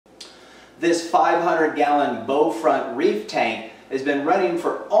This 500-gallon bow front reef tank has been running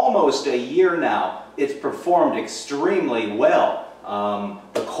for almost a year now. It's performed extremely well.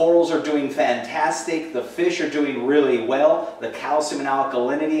 The corals are doing fantastic. The fish are doing really well. The calcium and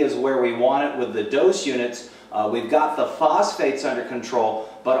alkalinity is where we want it with the dose units. We've got the phosphates under control,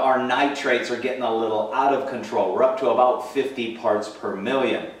 but our nitrates are getting a little out of control. We're up to about 50 parts per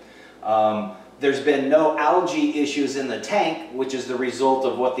million. There's been no algae issues in the tank, which is the result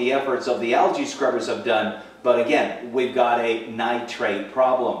of what the efforts of the algae scrubbers have done. But again, we've got a nitrate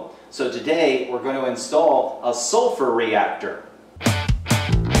problem. So today we're going to install a sulfur reactor.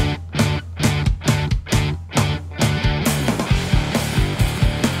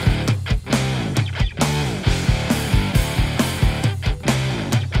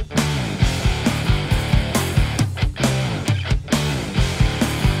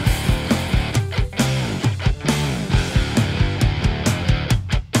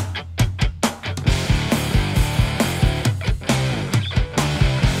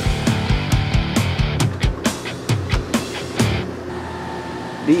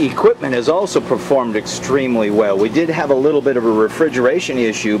 The equipment has also performed extremely well. We did have a little bit of a refrigeration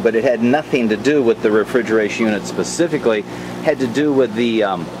issue, but it had nothing to do with the refrigeration unit specifically. It had to do with the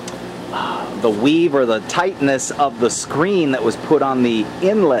weave or the tightness of the screen that was put on the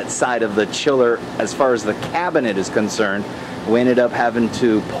inlet side of the chiller as far as the cabinet is concerned. We ended up having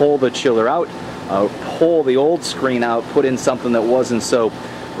to pull the chiller out, pull the old screen out, put in something that wasn't so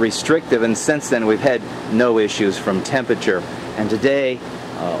restrictive, and since then we've had no issues from temperature. And today,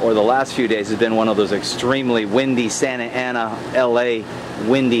 or the last few days, has been one of those extremely windy Santa Ana, LA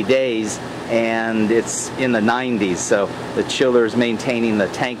windy days, and it's in the 90s, so the chiller is maintaining the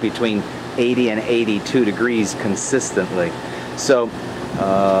tank between 80 and 82 degrees consistently. So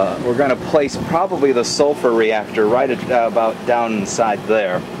we're going to place probably the sulfur reactor right about down inside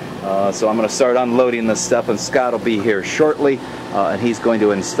there. So I'm going to start unloading this stuff, and Scott will be here shortly, and he's going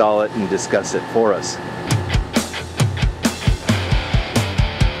to install it and discuss it for us.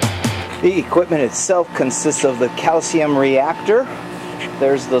 The equipment itself consists of the calcium reactor,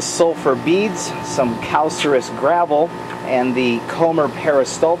 there's the sulfur beads, some calcareous gravel, and the Comer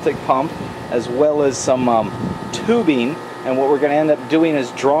peristaltic pump, as well as some tubing. And what we're going to end up doing is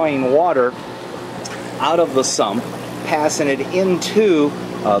drawing water out of the sump, passing it into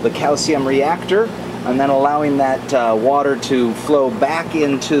the calcium reactor, and then allowing that water to flow back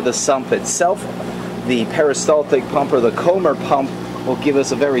into the sump itself. The peristaltic pump, or the Comer pump, will give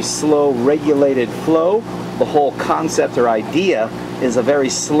us a very slow, regulated flow. The whole concept or idea is a very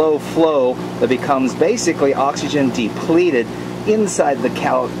slow flow that becomes basically oxygen depleted inside the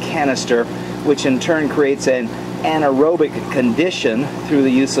canister, which in turn creates an anaerobic condition through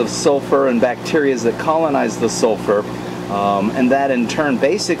the use of sulfur and bacteria that colonize the sulfur, and that in turn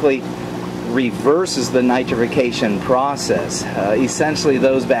basically reverses the nitrification process. Essentially,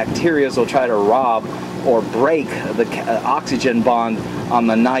 those bacteria will try to rob or break the oxygen bond on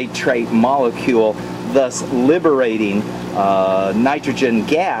the nitrate molecule, thus liberating nitrogen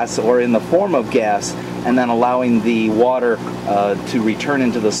gas, or in the form of gas, and then allowing the water to return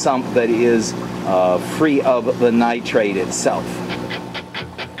into the sump that is free of the nitrate itself.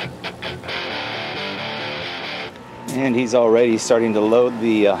 And he's already starting to load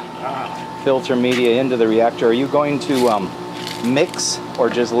the filter media into the reactor. Are you going to mix or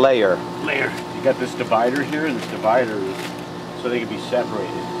just layer? Layer. You got this divider here, and this divider is so they can be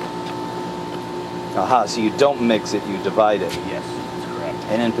separated. Aha, so you don't mix it, you divide it. Yes, that's correct.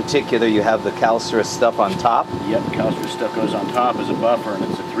 And in particular, you have the calcareous stuff on top? Yep, the calcareous stuff goes on top as a buffer, and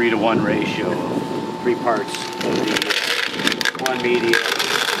it's a 3-to-1 ratio of 3 parts of the one media,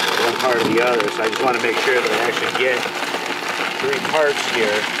 1 part of the other. So I just want to make sure that I actually get 3 parts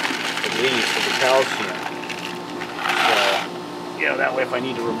here, at least, of the calcium. So, you know, that way if I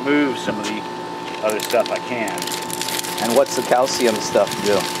need to remove some of the other stuff I can. And what's the calcium stuff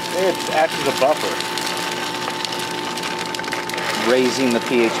do? It acts as a buffer. Raising the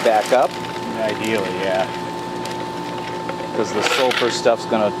pH back up? Ideally, yeah. Because the sulfur stuff's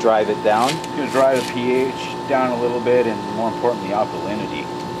going to drive it down? It's going to drive the pH down a little bit, and more importantly, alkalinity.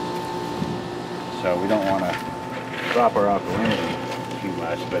 So we don't want to drop our alkalinity too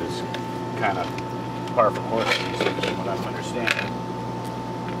much, but it's kind of par for course from what I'm understanding.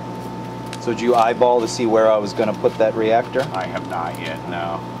 So did you eyeball to see where I was going to put that reactor? I have not yet,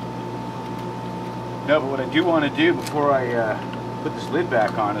 no. No, but what I do want to do before I put this lid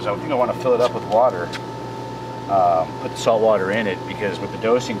back on is I think I want to fill it up with water. Put the salt water in it, because with the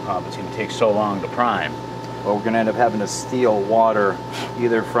dosing pump it's going to take so long to prime. Well, we're going to end up having to steal water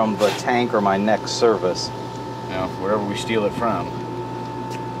either from the tank or my next service. You know, wherever we steal it from.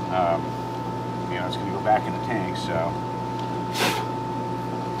 know, it's going to go back in the tank. So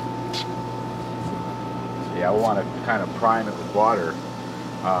yeah, I want to kind of prime it with water.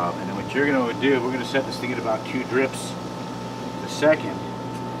 And then what you're going to do, we're going to set this thing at about 2 drips a second.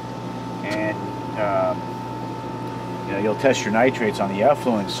 And you know, you'll test your nitrates on the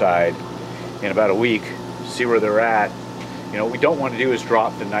effluent side in about a week, see where they're at. You know, what we don't want to do is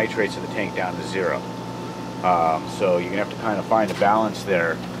drop the nitrates in the tank down to 0. So you're going to have to kind of find a balance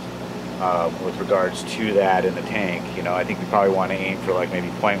there with regards to that in the tank. You know, I think we probably want to aim for like maybe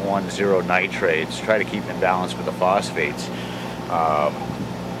 0.10 nitrates, try to keep in balance with the phosphates.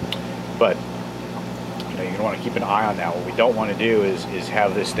 But you know, you're going to want to keep an eye on that. What we don't want to do is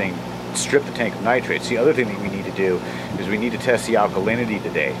have this thing strip the tank of nitrates. The other thing that we need to do is we need to test the alkalinity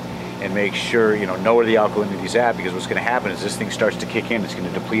today and make sure, you know where the alkalinity is at, because what's going to happen is this thing starts to kick in, it's going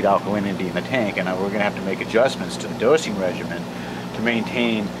to deplete alkalinity in the tank, and we're going to have to make adjustments to the dosing regimen to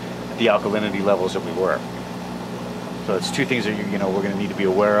maintain the alkalinity levels that we were. So it's 2 things that we're going to need to be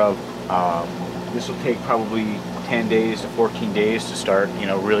aware of. This will take probably 10 days to 14 days to start,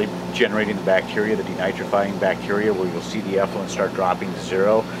 really generating the bacteria, the denitrifying bacteria, where you'll see the effluent start dropping to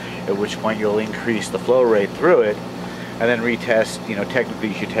 0, at which point you'll increase the flow rate through it, and then retest. Technically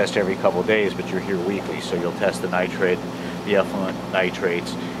you should test every couple of days, but you're here weekly, so you'll test the nitrate, the effluent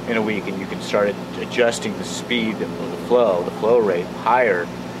nitrates in a week, and you can start adjusting the speed of the flow rate higher,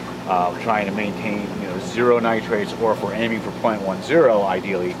 trying to maintain 0 nitrates, or if we're aiming for 0.10,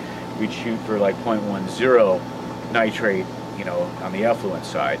 ideally we'd shoot for like 0.10 nitrate, on the effluent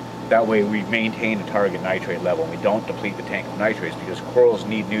side. That way we maintain a target nitrate level and we don't deplete the tank of nitrates, because corals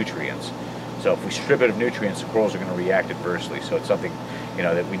need nutrients. So if we strip it of nutrients, the corals are going to react adversely. So it's something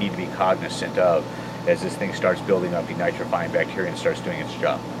that we need to be cognizant of as this thing starts building up denitrifying bacteria and starts doing its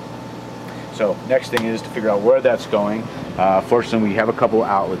job. So next thing is to figure out where that's going. Fortunately, we have a couple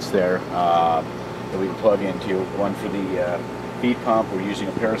outlets there that we can plug into. One for the feed pump. We're using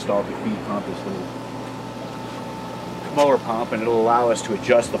a peristaltic feed pump, this little mower pump, and it'll allow us to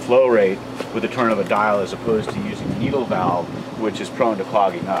adjust the flow rate with the turn of a dial, as opposed to using a needle valve, which is prone to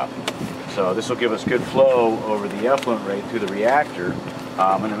clogging up. So this will give us good flow over the effluent rate through the reactor.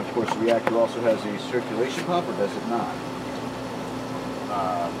 And then of course the reactor also has a circulation pump, or does it not?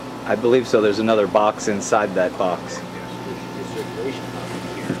 I believe so. There's another box inside that box. Yes, there's a circulation pump in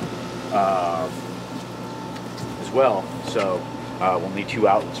here as well. So we'll need 2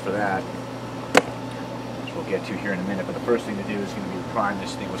 outlets for that, which we'll get to here in a minute. But the first thing to do is going to be to prime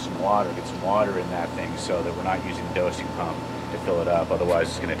this thing with some water, get some water in that thing, so that we're not using the dosing pump to fill it up. Otherwise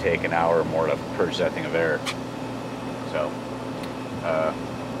it's going to take an hour or more to purge that thing of air. So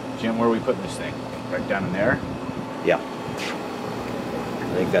Jim, where are we putting this thing? Right down in there? Yeah,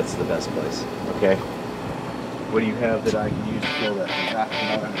 I think that's the best place. Okay. What do you have that I can use to fill that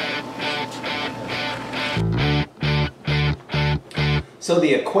thing? So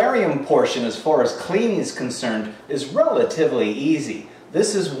the aquarium portion, as far as cleaning is concerned, is relatively easy.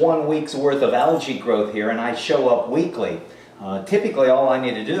 This is 1 week's worth of algae growth here, and I show up weekly. Typically all I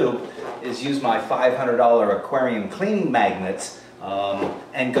need to do is use my $500 aquarium cleaning magnets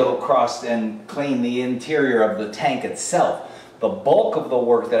and go across and clean the interior of the tank itself. The bulk of the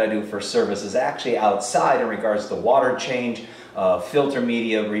work that I do for service is actually outside in regards to water change, filter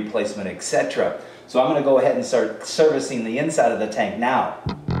media replacement, etc. So I'm going to go ahead and start servicing the inside of the tank now.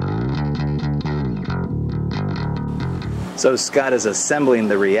 So Scott is assembling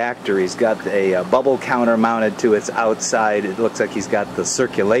the reactor. He's got a bubble counter mounted to its outside. It looks like he's got the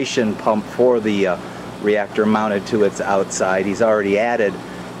circulation pump for the reactor mounted to its outside. He's already added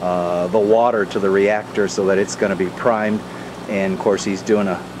the water to the reactor so that it's going to be primed. And of course he's doing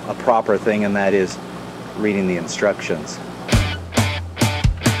a proper thing, and that is reading the instructions.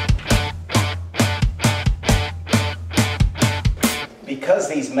 Because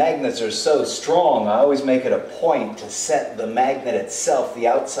these magnets are so strong, I always make it a point to set the magnet itself, the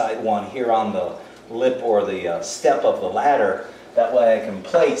outside one, here on the lip or the step of the ladder. That way I can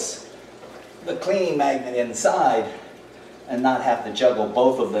place the cleaning magnet inside and not have to juggle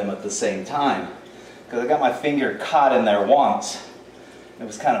both of them at the same time. Because I got my finger caught in there once. It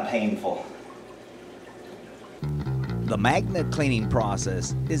was kind of painful. The magnet cleaning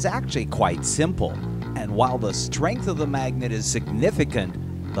process is actually quite simple. And while the strength of the magnet is significant,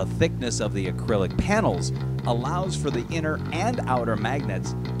 the thickness of the acrylic panels allows for the inner and outer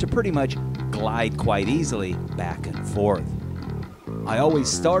magnets to pretty much glide quite easily back and forth. I always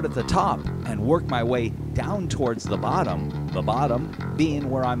start at the top and work my way down towards the bottom being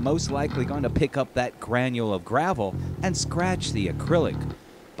where I'm most likely going to pick up that granule of gravel and scratch the acrylic.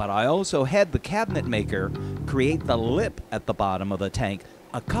 But I also had the cabinet maker create the lip at the bottom of the tank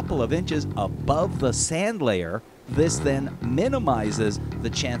a couple of inches above the sand layer. This then minimizes the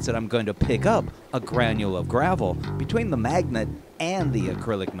chance that I'm going to pick up a granule of gravel between the magnet and the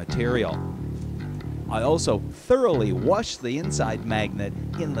acrylic material. I also thoroughly wash the inside magnet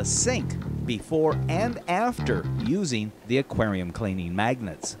in the sink before and after using the aquarium cleaning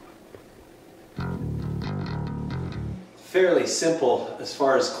magnets. Fairly simple as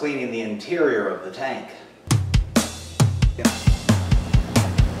far as cleaning the interior of the tank.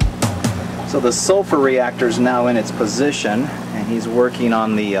 So the sulfur reactor is now in its position, and he's working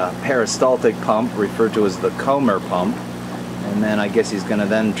on the peristaltic pump, referred to as the Comer pump. And then I guess he's going to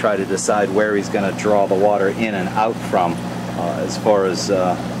then try to decide where he's going to draw the water in and out from as far as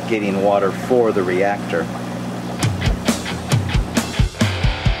getting water for the reactor.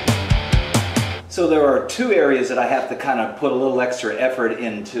 So there are two areas that I have to kind of put a little extra effort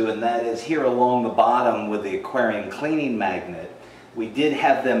into, and that is here along the bottom with the aquarium cleaning magnet. We did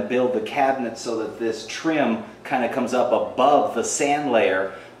have them build the cabinet so that this trim kind of comes up above the sand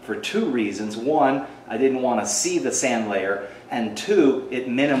layer for two reasons. One, I didn't want to see the sand layer, and two, it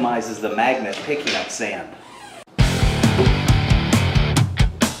minimizes the magnet picking up sand.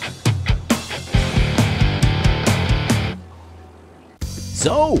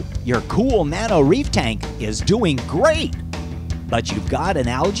 So, your cool nano reef tank is doing great, but you've got an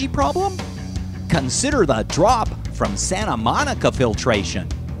algae problem? Consider the drop from Santa Monica Filtration.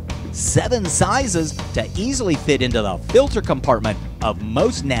 7 sizes to easily fit into the filter compartment of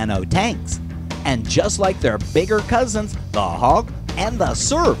most nano tanks. And just like their bigger cousins, the Hog and the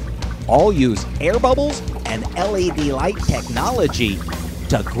Surf, all use air bubbles and LED light technology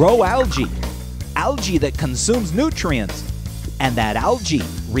to grow algae. Algae that consumes nutrients. And that algae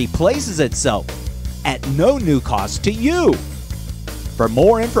replaces itself at no new cost to you. For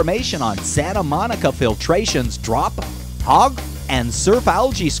more information on Santa Monica Filtration's Drop, Hog, and Surf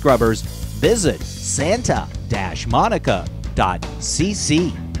Algae Scrubbers, visit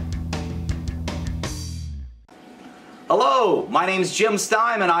santa-monica.cc. Hello, my name's Jim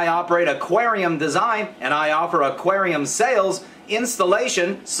Stein, and I operate Aquarium Design, and I offer aquarium sales,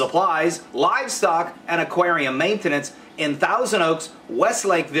 installation, supplies, livestock, and aquarium maintenance in Thousand Oaks,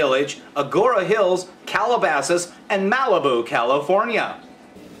 Westlake Village, Agora Hills, Calabasas, and Malibu, California.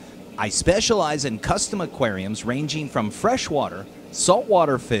 I specialize in custom aquariums ranging from freshwater,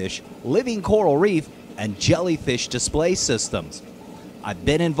 saltwater fish, living coral reef, and jellyfish display systems. I've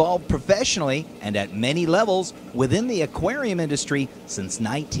been involved professionally and at many levels within the aquarium industry since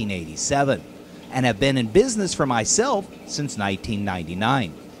 1987, and have been in business for myself since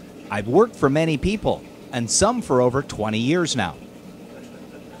 1999. I've worked for many people, and some for over 20 years now.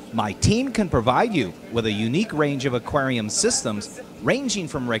 My team can provide you with a unique range of aquarium systems ranging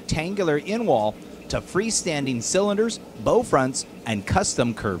from rectangular in-wall to freestanding cylinders, bow fronts, and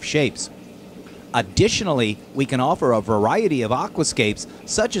custom curve shapes. Additionally, we can offer a variety of aquascapes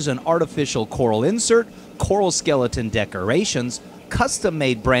such as an artificial coral insert, coral skeleton decorations,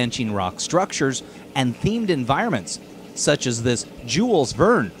 custom-made branching rock structures, and themed environments such as this Jules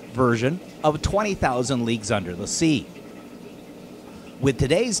Verne version of 20,000 Leagues Under the Sea. With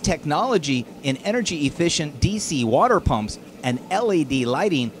today's technology in energy-efficient DC water pumps and LED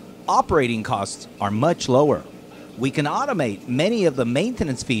lighting, operating costs are much lower. We can automate many of the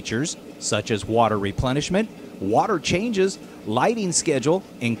maintenance features, such as water replenishment, water changes, lighting schedule,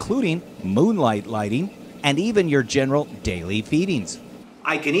 including moonlight lighting, and even your general daily feedings.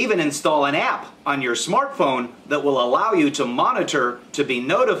 I can even install an app on your smartphone that will allow you to monitor, to be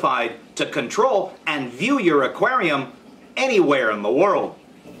notified, to control, and view your aquarium anywhere in the world.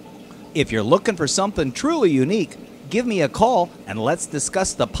 If you're looking for something truly unique, give me a call and let's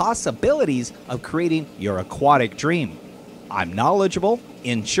discuss the possibilities of creating your aquatic dream. I'm knowledgeable,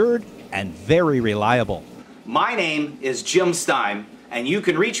 insured, and very reliable. My name is Jim Stein, and you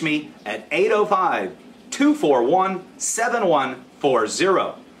can reach me at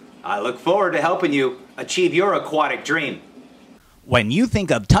 805-241-7140. I look forward to helping you achieve your aquatic dream. When you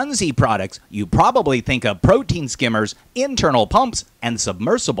think of Tunzi products, you probably think of protein skimmers, internal pumps, and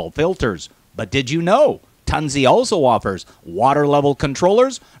submersible filters. But did you know Tunzi also offers water level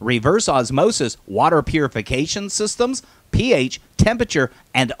controllers, reverse osmosis water purification systems, pH, temperature,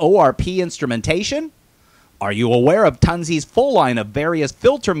 and ORP instrumentation? Are you aware of Tunzi's full line of various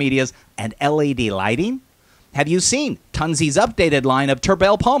filter medias and LED lighting? Have you seen Tunzi's updated line of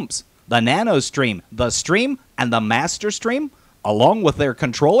Turbel pumps, the Nano Stream, the Stream, and the Master Stream, along with their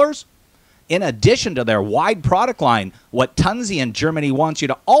controllers? In addition to their wide product line, what Tunzi in Germany wants you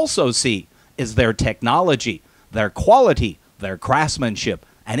to also see is their technology, their quality, their craftsmanship,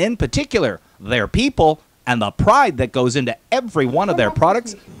 and in particular, their people and the pride that goes into every one of their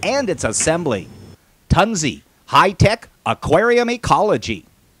products and its assembly. Tunzi, high-tech aquarium ecology.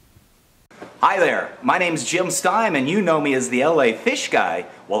 Hi there, my name's Jim Stein, and you know me as the LA Fish Guy.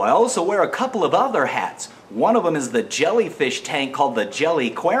 Well, I also wear a couple of other hats. One of them is the jellyfish tank called the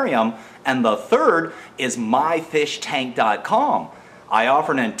Jelly Aquarium, and the third is myfishtank.com. I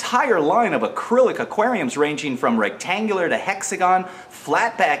offer an entire line of acrylic aquariums ranging from rectangular to hexagon,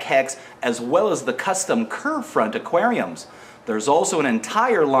 flatback hex, as well as the custom curve front aquariums. There's also an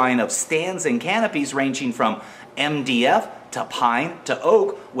entire line of stands and canopies ranging from MDF to pine to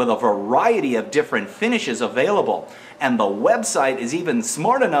oak with a variety of different finishes available. And the website is even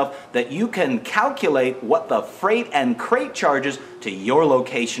smart enough that you can calculate what the freight and crate charges to your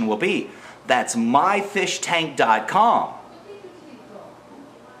location will be. That's myfishtank.com.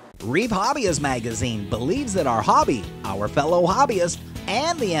 Reef Hobbyist magazine believes that our hobby, our fellow hobbyists,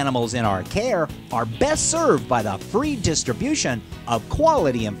 and the animals in our care are best served by the free distribution of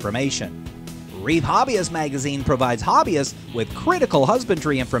quality information. Reef Hobbyist magazine provides hobbyists with critical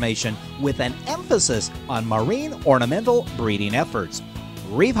husbandry information with an emphasis on marine ornamental breeding efforts.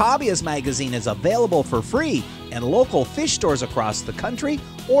 Reef Hobbyist magazine is available for free in local fish stores across the country,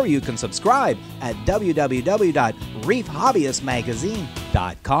 or you can subscribe at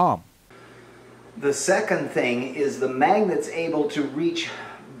www.reefhobbyistmagazine.com. The second thing is the magnet's able to reach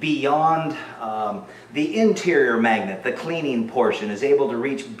beyond the interior magnet. The cleaning portion is able to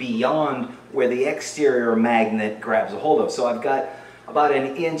reach beyond where the exterior magnet grabs a hold of. So I've got about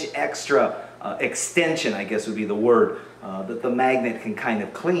an inch extra extension, I guess would be the word, that the magnet can kind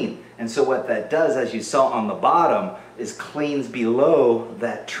of clean. And so what that does, as you saw on the bottom, is cleans below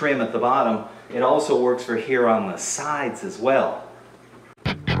that trim at the bottom. It also works for here on the sides as well.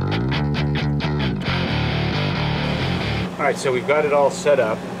 Alright, so we've got it all set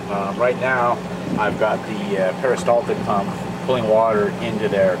up. Right now I've got the peristaltic pump pulling water into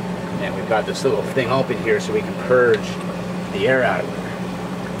there, and we've got this little thing open here so we can purge the air out of it.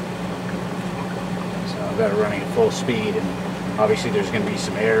 So I've got it running at full speed, and obviously there's going to be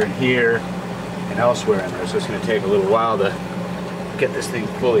some air in here and elsewhere in there, so it's going to take a little while to get this thing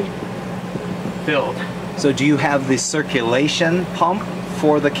fully filled. So do you have the circulation pump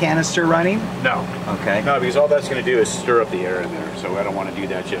for the canister running? No. Okay. No, because all that's going to do is stir up the air in there, so I don't want to do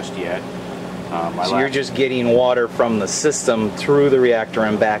that just yet. So you're just getting water from the system through the reactor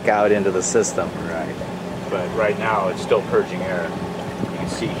and back out into the system. Right. But right now it's still purging air. You can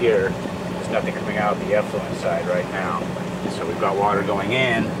see here, there's nothing coming out the effluent side right now. So we've got water going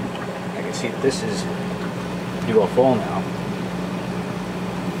in. I can see that this is dual full now,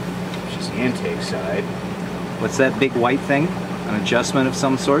 which is the intake side. What's that big white thing? An adjustment of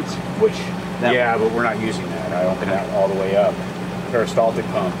some sorts? Yeah, but we're not using that. I open that all the way up. Peristaltic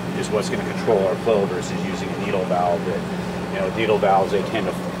pump is what's going to control our flow versus using a needle valve. That, you know, needle valves, they tend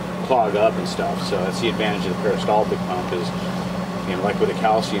to clog up and stuff. So that's the advantage of the peristaltic pump is, you know, like with a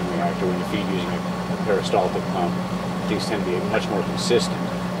calcium reactor, when you feed using a peristaltic pump, things tend to be much more consistent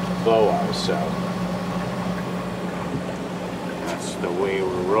flow-wise. So that's the way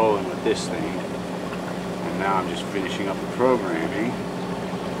we're rolling with this thing. And now I'm just finishing up the programming.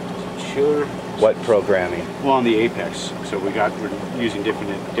 Sure. What programming? Well, on the Apex. So we're using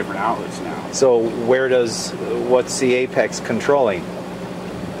different outlets now. So what's the Apex controlling?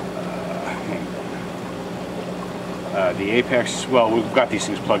 The Apex, well, we've got these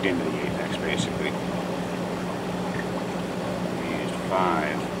things plugged into the Apex basically. We used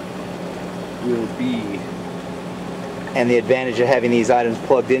 5. Will be. And the advantage of having these items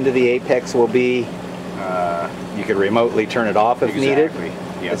plugged into the Apex will be you could remotely turn it off if needed.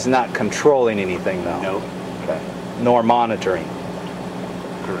 Yep. It's not controlling anything though. Nope. Okay. Nor monitoring.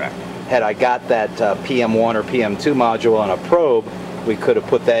 Correct. Had I got that PM1 or PM2 module on a probe, we could have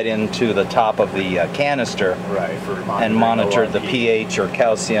put that into the top of the canister, right, and monitored ORP. The pH or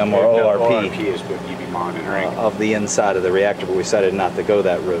calcium or ORP. ORP is what you'd be monitoring. Of the inside of the reactor, but we decided not to go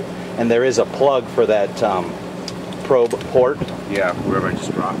that route. And there is a plug for that probe port. Yeah, wherever I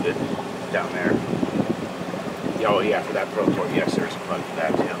just dropped it, down there. Oh yeah, for that probe port, yes, there's a plug for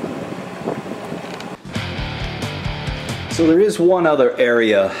that too. So there is one other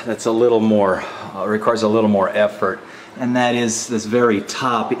area that's a little more, requires a little more effort, and that is this very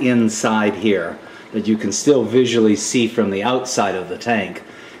top inside here that you can still visually see from the outside of the tank.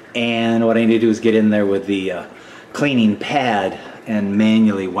 And what I need to do is get in there with the cleaning pad and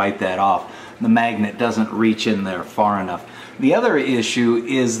manually wipe that off. The magnet doesn't reach in there far enough. The other issue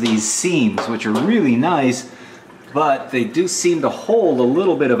is these seams, which are really nice, but they do seem to hold a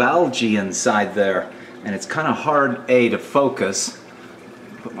little bit of algae inside there, and it's kind of hard, to focus.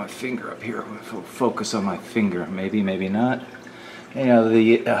 Put my finger up here. Focus on my finger. Maybe, maybe not. You know,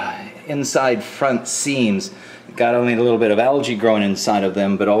 the inside front seams got only a little bit of algae growing inside of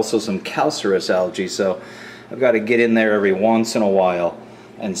them, but also some calcareous algae. So I've got to get in there every once in a while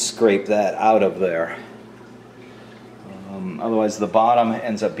and scrape that out of there. Otherwise the bottom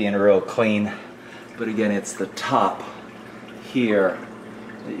ends up being real clean. But again, it's the top here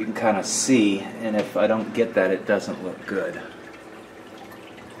that you can kind of see, and if I don't get that, it doesn't look good.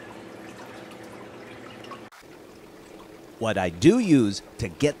 What I do use to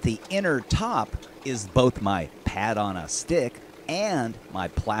get the inner top is both my pad on a stick and my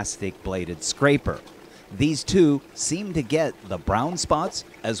plastic bladed scraper. These two seem to get the brown spots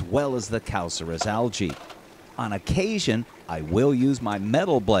as well as the calcareous algae. On occasion, I will use my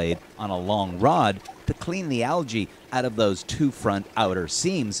metal blade on a long rod to clean the algae out of those two front outer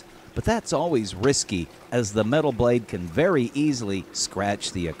seams, but that's always risky as the metal blade can very easily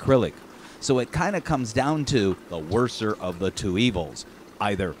scratch the acrylic. So it kind of comes down to the worser of the two evils,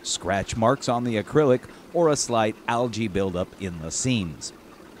 either scratch marks on the acrylic or a slight algae buildup in the seams.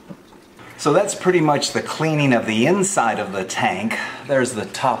 So that's pretty much the cleaning of the inside of the tank. There's the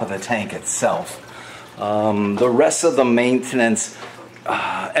top of the tank itself. The rest of the maintenance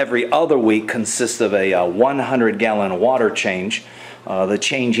every other week consists of a 100-gallon water change, the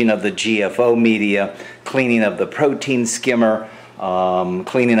changing of the GFO media, cleaning of the protein skimmer,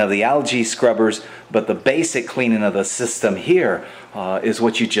 cleaning of the algae scrubbers, but the basic cleaning of the system here is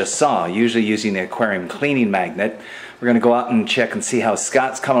what you just saw, usually using the aquarium cleaning magnet. We're going to go out and check and see how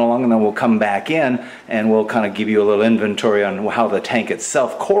Scott's coming along, and then we'll come back in and we'll kind of give you a little inventory on how the tank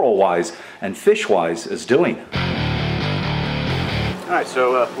itself, coral-wise and fish-wise, is doing. Alright,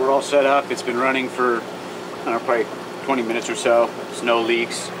 so we're all set up. It's been running for, I don't know, probably 20 minutes or so. There's no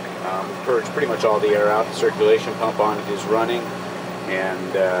leaks. Purged pretty much all the air out. The circulation pump on it is running,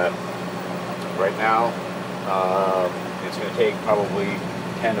 and right now it's going to take probably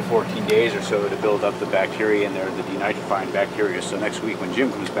 10 to 14 days or so to build up the bacteria in there, the denitrifying bacteria. So next week when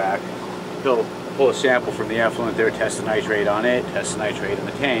Jim comes back, he'll pull a sample from the effluent there, test the nitrate on it, test the nitrate in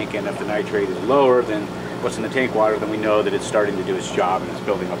the tank, and if the nitrate is lower than what's in the tank water, then we know that it's starting to do its job and it's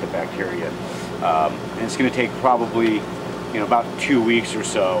building up the bacteria. And it's going to take probably, you know, about 2 weeks or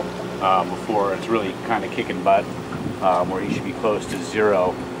so before it's really kind of kicking butt, where he should be close to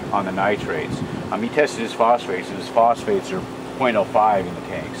zero on the nitrates. He tested his phosphates, and his phosphates are 0.05 in the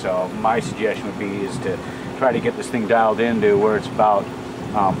tank. So my suggestion would be is to try to get this thing dialed into where it's about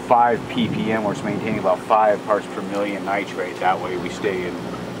 5 ppm, where it's maintaining about 5 parts per million nitrate. That way we stay in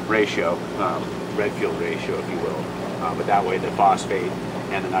ratio, Redfield ratio, if you will. But that way the phosphate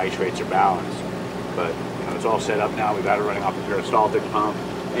and the nitrates are balanced. But you know, it's all set up now. We've got it running off the peristaltic pump.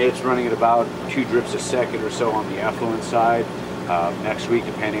 It's running at about 2 drips a second or so on the effluent side. Next week,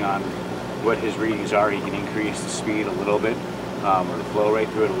 depending on what his readings are, he can increase the speed a little bit, or the flow rate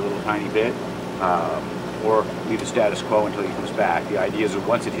through it a little tiny bit, or leave the status quo until he comes back. The idea is that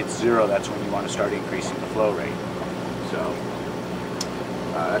once it hits zero, that's when you want to start increasing the flow rate. So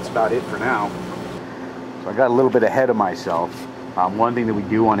that's about it for now. So I got a little bit ahead of myself. One thing that we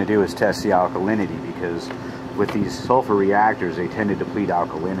do want to do is test the alkalinity, because with these sulfur reactors, they tend to deplete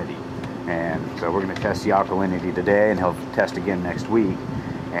alkalinity. And so we're going to test the alkalinity today, and he'll test again next week.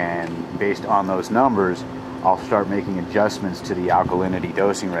 And based on those numbers, I'll start making adjustments to the alkalinity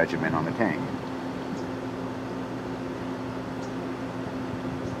dosing regimen on the tank.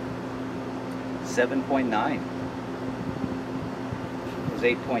 $7.9. It was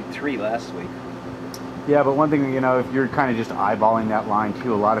 8.3 last week. Yeah, but one thing, you know, if you're kind of just eyeballing that line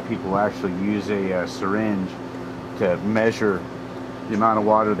too, a lot of people actually use a syringe to measure the amount of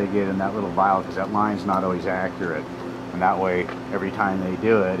water they get in that little vial, because that line's not always accurate. And that way, every time they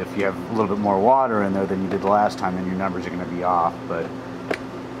do it, if you have a little bit more water in there than you did the last time, then your numbers are going to be off, but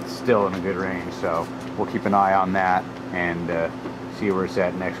it's still in a good range. So we'll keep an eye on that and see where it's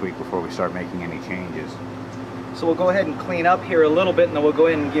at next week before we start making any changes. So we'll go ahead and clean up here a little bit, and then we'll go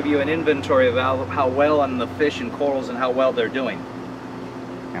ahead and give you an inventory of how well on the fish and corals and how well they're doing.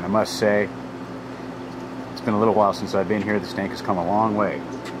 And I must say, it's been a little while since I've been here. This tank has come a long way.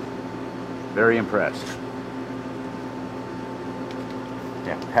 Very impressed.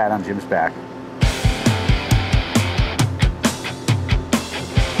 Yeah, pat on Jim's back.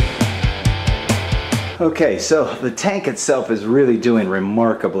 Okay, so the tank itself is really doing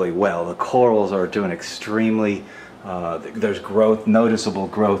remarkably well. The corals are doing extremely, there's growth, noticeable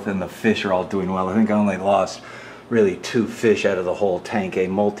growth, and the fish are all doing well. I think I only lost really 2 fish out of the whole tank, a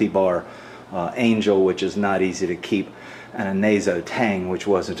multi-bar angel, which is not easy to keep, and a nasotang, which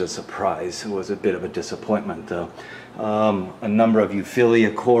wasn't a surprise. It was a bit of a disappointment though. A number of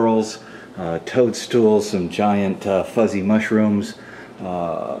Euphyllia corals, toadstools, some giant fuzzy mushrooms,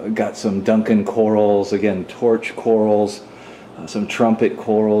 got some Duncan corals, again torch corals, some trumpet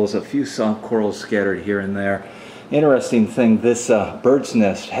corals, a few soft corals scattered here and there. Interesting thing, this bird's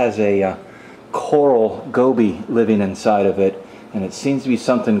nest has a coral goby living inside of it, and it seems to be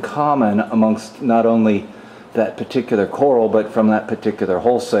something common amongst not only that particular coral but from that particular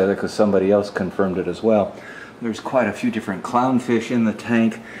wholesaler, because somebody else confirmed it as well. There's quite a few different clownfish in the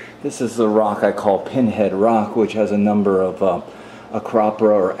tank. This is the rock I call Pinhead Rock, which has a number of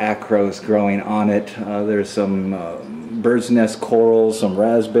Acropora or acros growing on it. There's some bird's nest corals, some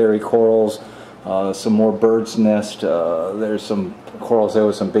raspberry corals, some more bird's nest. There's some corals there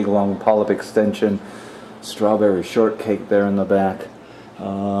with some big long polyp extension, strawberry shortcake there in the back.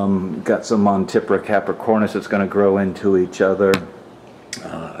 Got some Montipora capricornus that's going to grow into each other.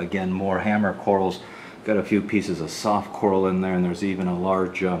 Again, more hammer corals. Got a few pieces of soft coral in there, and there's even a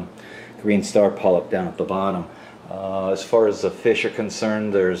large green star polyp down at the bottom. As far as the fish are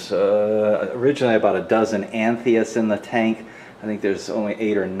concerned, there's originally about a dozen Anthias in the tank. I think there's only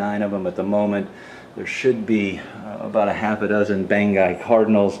 8 or 9 of them at the moment. There should be about a half a dozen Banggai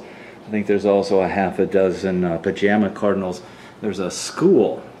cardinals. I think there's also a half a dozen pajama cardinals. There's a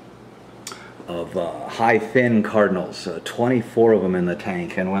school of high fin cardinals, 24 of them in the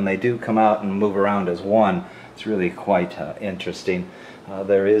tank, and when they do come out and move around as one, it's really quite interesting.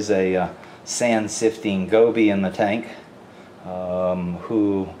 There is a sand sifting goby in the tank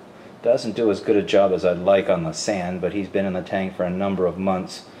who doesn't do as good a job as I'd like on the sand, but he's been in the tank for a number of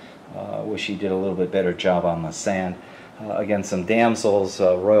months. Wish he did a little bit better job on the sand. Again, some damsels,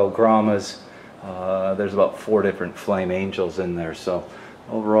 royal grammas. There's about 4 different flame angels in there, so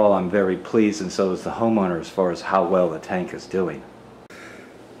overall I'm very pleased, and so is the homeowner as far as how well the tank is doing.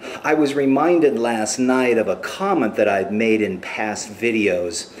 I was reminded last night of a comment that I've made in past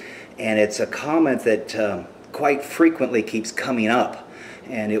videos, and it's a comment that quite frequently keeps coming up.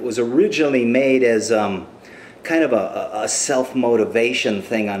 And it was originally made as kind of a self-motivation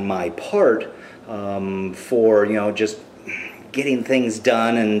thing on my part for, you know, just getting things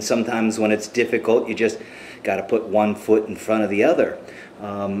done, and sometimes when it's difficult you just got to put one foot in front of the other.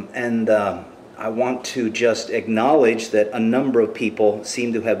 I want to just acknowledge that a number of people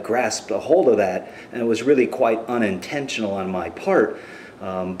seem to have grasped a hold of that, and it was really quite unintentional on my part.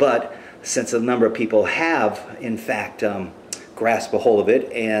 But since a number of people have, in fact, grasped a hold of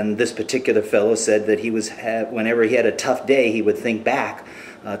it, and this particular fellow said that he was, whenever he had a tough day, he would think back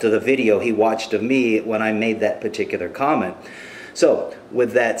to the video he watched of me when I made that particular comment. So,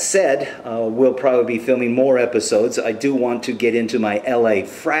 with that said, we'll probably be filming more episodes. I do want to get into my LA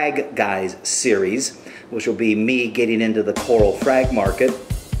Frag Guys series, which will be me getting into the coral frag market.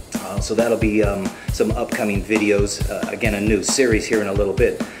 So that'll be some upcoming videos. Again, a new series here in a little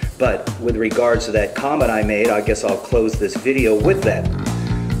bit. But with regards to that comment I made, I guess I'll close this video with that.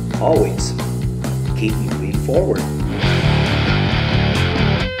 Always keep moving forward.